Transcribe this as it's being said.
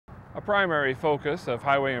A primary focus of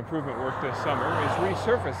highway improvement work this summer is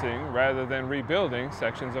resurfacing rather than rebuilding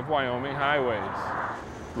sections of Wyoming highways.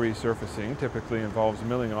 Resurfacing typically involves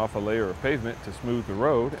milling off a layer of pavement to smooth the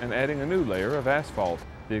road and adding a new layer of asphalt.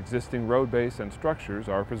 The existing road base and structures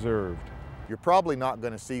are preserved. You're probably not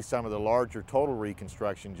going to see some of the larger total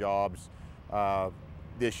reconstruction jobs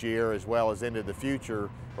this year as well as into the future,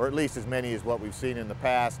 or at least as many as what we've seen in the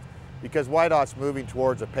past, because WYDOT's moving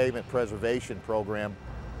towards a pavement preservation program.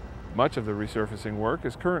 Much of the resurfacing work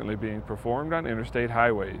is currently being performed on interstate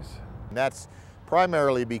highways. And that's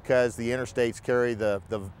primarily because the interstates carry the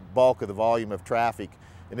bulk of the volume of traffic,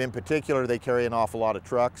 and in particular they carry an awful lot of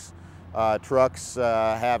trucks. Trucks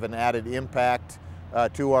have an added impact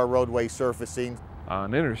to our roadway surfacing.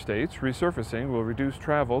 On interstates, resurfacing will reduce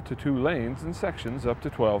travel to 2 lanes in sections up to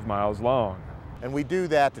 12 miles long. And we do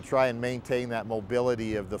that to try and maintain that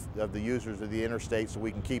mobility of the users of the interstate so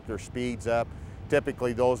we can keep their speeds up.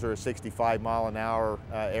 Typically those are a 65-mile-an-hour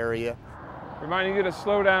area. Reminding you to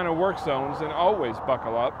slow down in work zones and always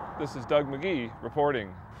buckle up. This is Doug McGee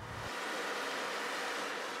reporting.